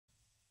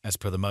As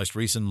per the most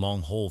recent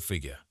long-haul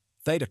figure,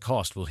 Theta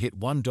cost will hit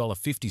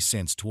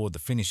 $1.50 toward the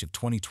finish of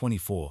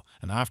 2024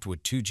 and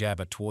afterward 2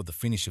 Jabber toward the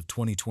finish of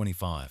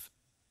 2025.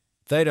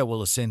 Theta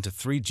will ascend to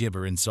 3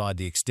 Jibber inside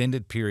the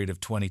extended period of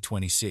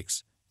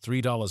 2026,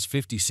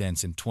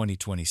 $3.50 in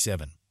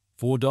 2027,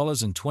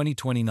 $4 in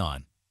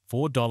 2029,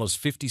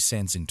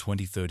 $4.50 in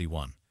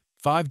 2031,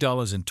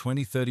 $5 in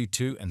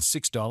 2032, and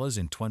 $6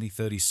 in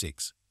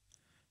 2036.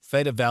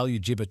 Theta value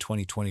Jibber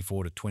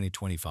 2024 to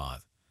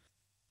 2025.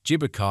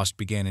 Jibber cost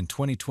began in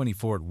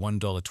 2024 at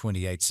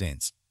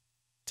 $1.28.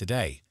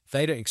 Today,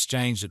 Theta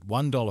exchanged at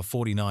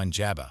 $1.49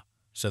 Jabber,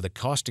 so the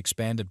cost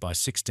expanded by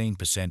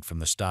 16% from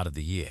the start of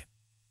the year.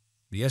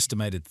 The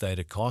estimated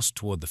Theta cost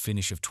toward the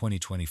finish of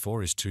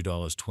 2024 is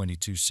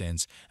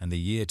 $2.22 and the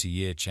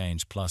year-to-year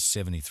change plus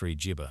 73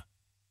 Jibber.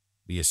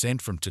 The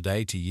ascent from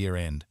today to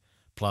year-end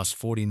plus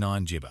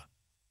 49 Jibber.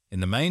 In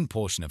the main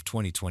portion of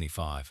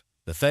 2025,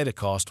 the Theta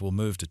cost will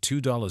move to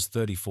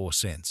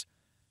 $2.34.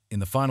 In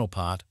the final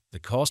part, the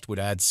cost would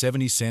add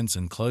 70 cents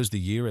and close the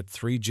year at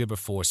 3 Jibber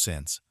 4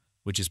 cents,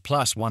 which is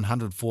plus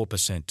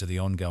 104% to the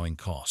ongoing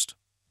cost.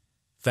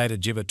 Theta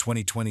Jibber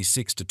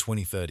 2026 to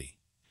 2030.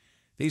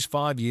 These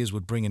 5 years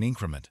would bring an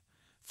increment.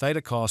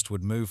 Theta cost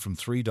would move from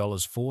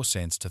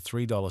 $3.04 to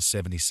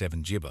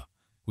 $3.77 Jibber,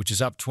 which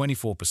is up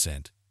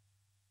 24%.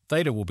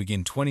 Theta will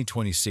begin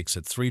 2026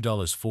 at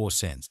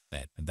 $3.04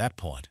 at that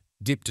point,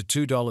 dip to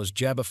 $2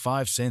 Jabber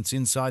 5 cents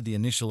inside the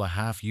initial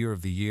half year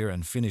of the year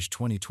and finish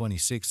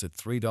 2026 at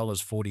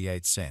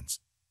 $3.48.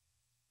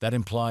 That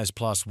implies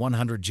plus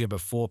 100 Jibber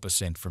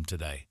 4% from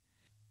today.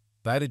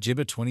 Theta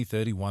Jibber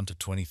 2031 to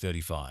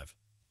 2035.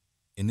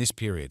 In this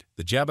period,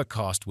 the Jabber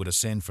cost would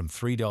ascend from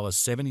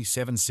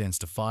 $3.77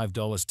 to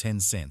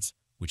 $5.10,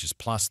 which is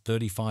plus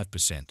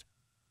 35%.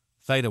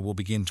 Theta will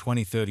begin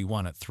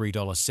 2031 at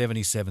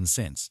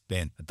 $3.77,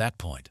 then, at that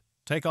point,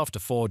 take off to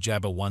 4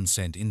 Jabber 1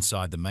 cent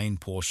inside the main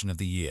portion of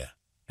the year,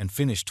 and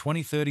finish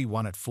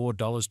 2031 at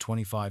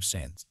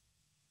 $4.25.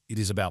 It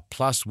is about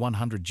plus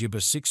 100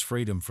 Jibber 6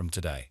 freedom from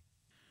today.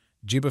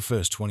 Jibber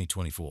 1st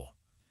 2024.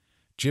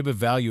 Jibber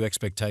value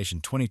expectation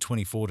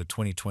 2024 to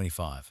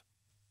 2025.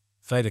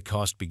 Theta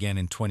cost began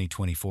in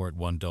 2024 at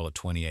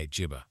 $1.28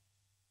 Jibber.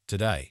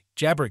 Today,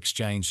 Jabber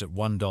exchanged at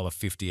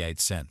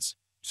 $1.58,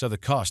 so the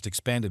cost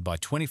expanded by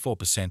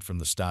 24% from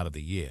the start of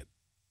the year.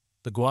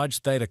 The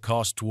Guaj Theta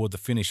cost toward the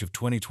finish of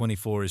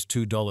 2024 is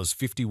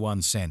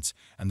 $2.51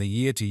 and the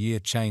year-to-year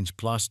change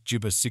plus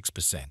Jibber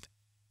 6%.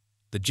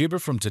 The Jibber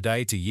from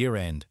today to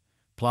year-end,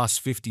 plus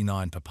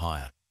 59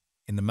 papaya.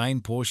 In the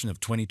main portion of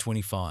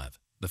 2025,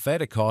 the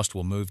Theta cost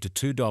will move to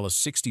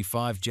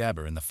 $2.65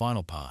 Jabber in the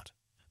final part.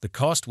 The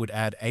cost would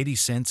add 80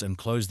 cents and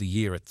close the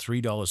year at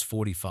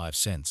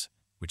 $3.45,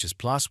 which is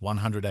plus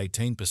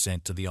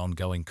 118% to the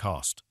ongoing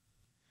cost.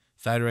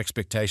 Theta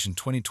expectation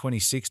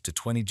 2026 to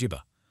 20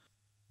 Jibber.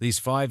 These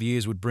 5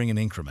 years would bring an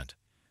increment.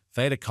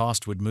 Theta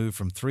cost would move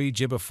from 3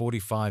 Jibber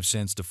 45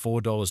 cents to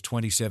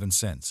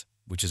 $4.27,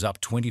 which is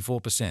up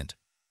 24%.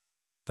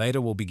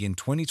 Theta will begin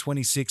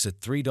 2026 at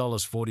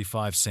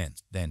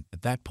 $3.45, then,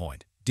 at that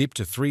point, dip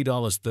to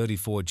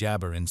 $3.34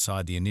 Jabber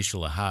inside the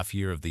initial half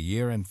year of the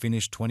year and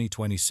finish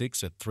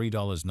 2026 at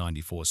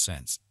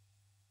 $3.94.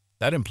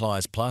 That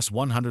implies plus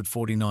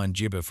 149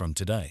 Jibber from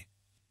today.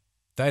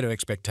 Theta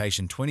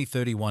expectation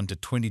 2031 to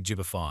 20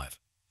 Jibber 5.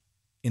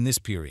 In this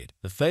period,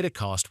 the Theta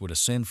cost would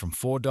ascend from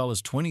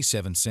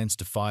 $4.27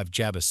 to 5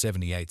 Jabber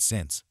 78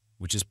 cents,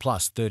 which is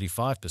plus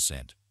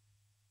 35%.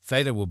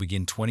 Theta will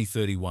begin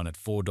 2031 at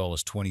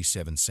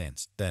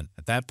 $4.27, then,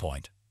 at that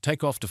point,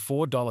 take off to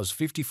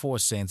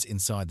 $4.54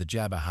 inside the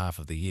Jabber half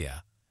of the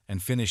year,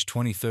 and finish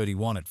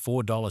 2031 at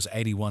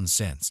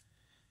 $4.81.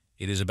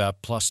 It is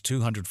about plus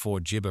 204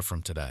 Jibber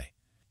from today.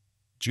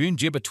 June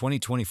Jibber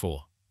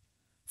 2024.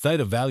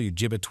 Theta value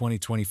Jibber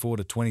 2024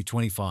 to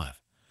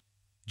 2025.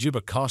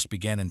 Jibber cost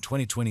began in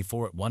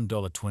 2024 at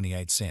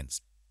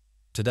 $1.28.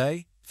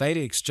 Today,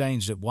 Theta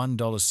exchanged at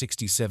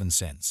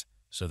 $1.67,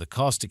 so the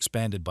cost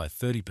expanded by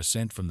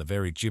 30% from the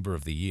very Jibber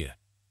of the year.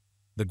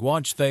 The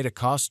Guaj Theta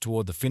cost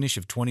toward the finish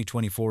of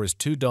 2024 is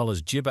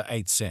 $2 Jibber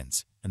 8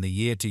 cents, and the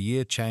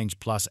year-to-year change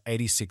plus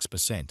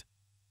 86%.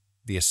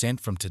 The ascent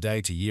from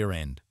today to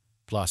year-end,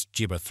 plus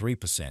Jibber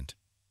 3%.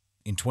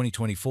 In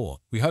 2024,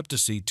 we hope to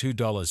see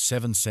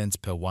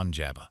 $2.07 per 1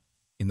 Jabber.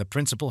 In the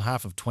principal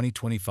half of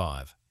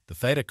 2025, the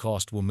Theta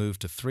cost will move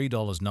to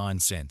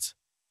 $3.09.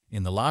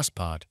 In the last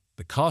part,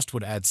 the cost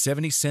would add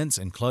 70 cents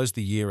and close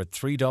the year at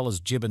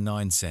 $3 Jibber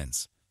 9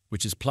 cents,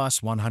 which is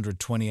plus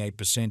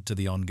 128% to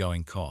the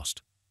ongoing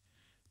cost.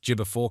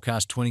 Jibber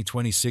forecast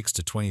 2026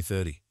 to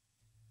 2030.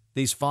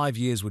 These 5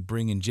 years would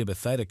bring in Jibber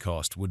Theta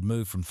cost would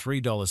move from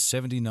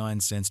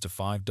 $3.79 to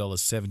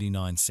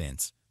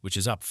 $5.79, which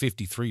is up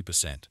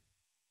 53%.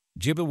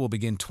 Jibber will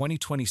begin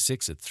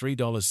 2026 at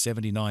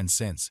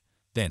 $3.79,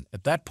 then,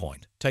 at that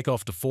point, take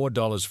off to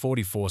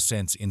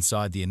 $4.44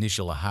 inside the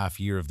initial half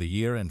year of the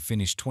year and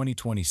finish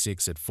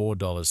 2026 at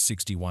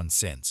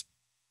 $4.61.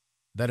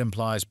 That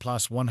implies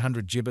plus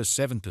 100 Jibber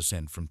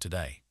 7% from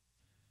today.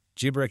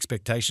 Jibber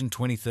expectation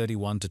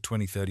 2031 to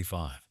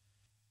 2035.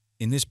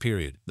 In this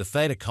period, the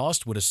Theta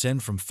cost would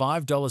ascend from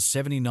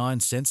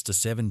 $5.79 to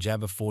 7.46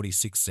 jabber,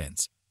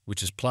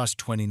 which is plus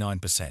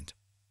 29%.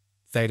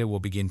 Theta will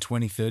begin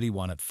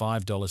 2031 at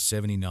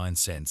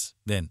 $5.79,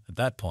 then, at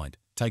that point,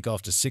 take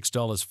off to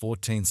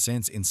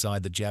 $6.14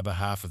 inside the jabber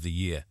half of the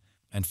year,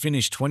 and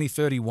finish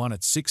 2031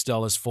 at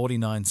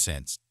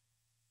 $6.49.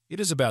 It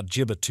is about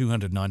jibber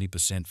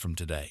 290% from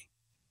today.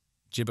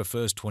 Jibber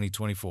first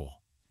 2024.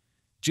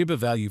 Jibber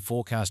value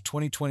forecast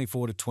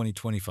 2024 to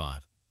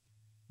 2025.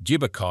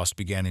 Jibber cost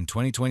began in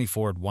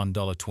 2024 at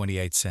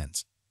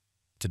 $1.28.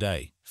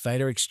 Today,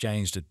 Theta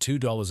exchanged at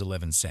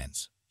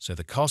 $2.11, so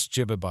the cost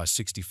jibber by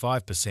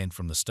 65%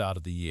 from the start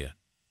of the year.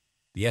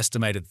 The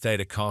estimated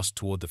Theta cost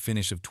toward the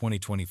finish of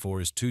 2024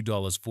 is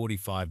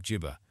 $2.45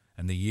 jibber,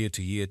 and the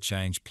year-to-year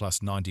change plus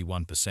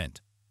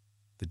 91%.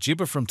 The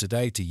jibber from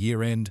today to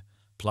year-end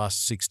plus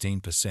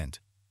 16%.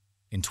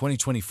 In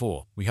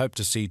 2024, we hope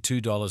to see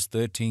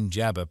 $2.13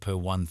 jabber per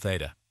 1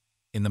 Theta.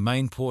 In the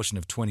main portion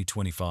of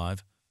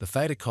 2025, the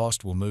Theta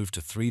cost will move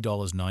to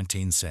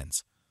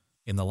 $3.19.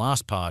 In the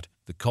last part,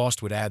 the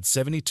cost would add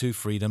 72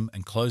 freedom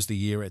and close the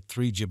year at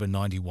 3 jibber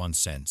 91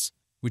 cents,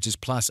 which is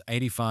plus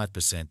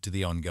 85% to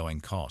the ongoing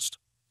cost.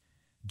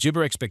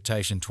 Jibber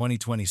expectation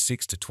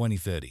 2026 to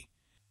 2030.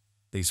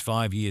 These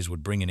 5 years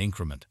would bring an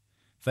increment.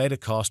 Theta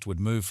cost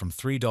would move from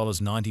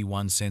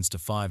 $3.91 to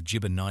 5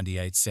 jibber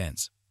 98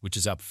 cents, which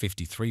is up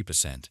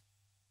 53%.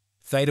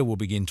 Theta will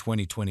begin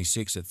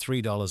 2026 at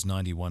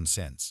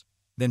 $3.91,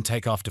 then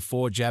take off to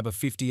 4 jabber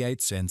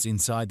 58 cents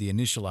inside the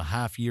initial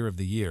half year of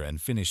the year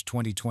and finish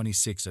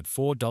 2026 at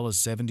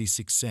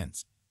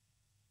 $4.76.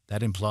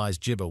 That implies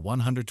jibber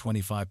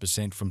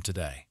 125% from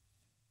today.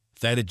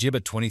 Theta jibber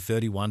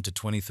 2031 to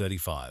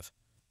 2035.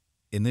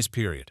 In this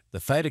period,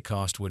 the Theta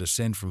cost would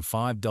ascend from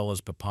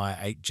 $5 per pi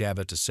 8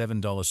 jabber to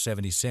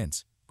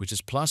 $7.70, which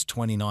is plus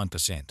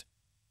 29%.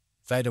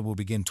 Theta will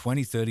begin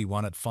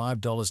 2031 at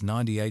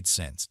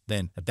 $5.98,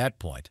 then, at that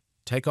point,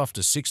 take off to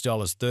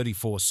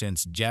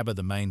 $6.34 jabber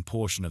the main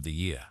portion of the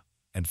year,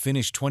 and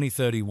finish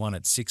 2031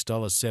 at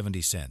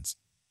 $6.70.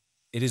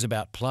 It is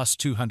about plus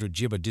 200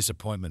 jibber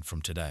disappointment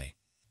from today.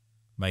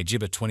 May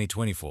jibber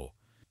 2024.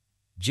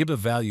 Jibber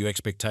value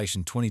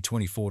expectation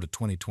 2024 to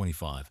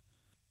 2025.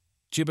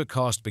 Jibber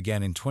cost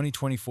began in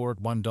 2024 at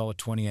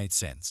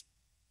 $1.28.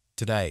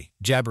 Today,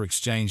 jabber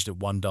exchanged at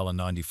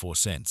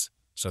 $1.94,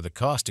 so the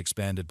cost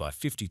expanded by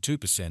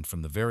 52%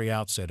 from the very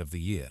outset of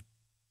the year.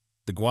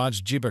 The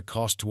Guaj jibber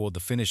cost toward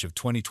the finish of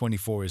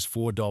 2024 is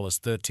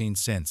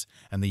 $4.13,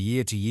 and the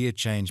year-to-year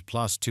change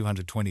plus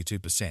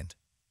 222%.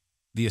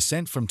 The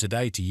ascent from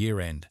today to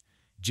year-end,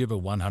 jibber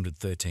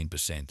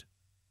 113%.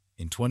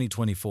 In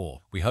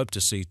 2024, we hope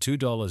to see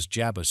 $2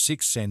 jabber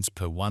 6 cents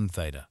per 1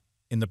 Theta.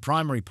 In the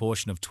primary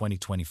portion of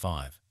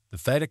 2025, the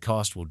Theta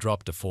cost will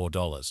drop to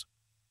 $4.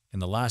 In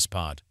the last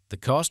part, the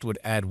cost would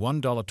add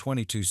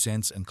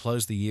 $1.22 and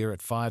close the year at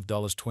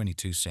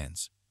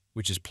 $5.22,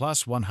 which is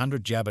plus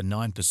 100 jabber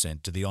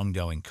 9% to the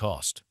ongoing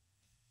cost.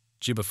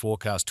 Jibber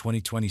forecast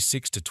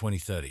 2026 to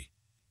 2030.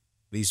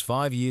 These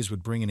 5 years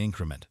would bring an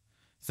increment.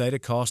 Theta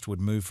cost would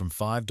move from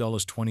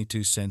 $5.22 to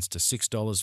 $6.50.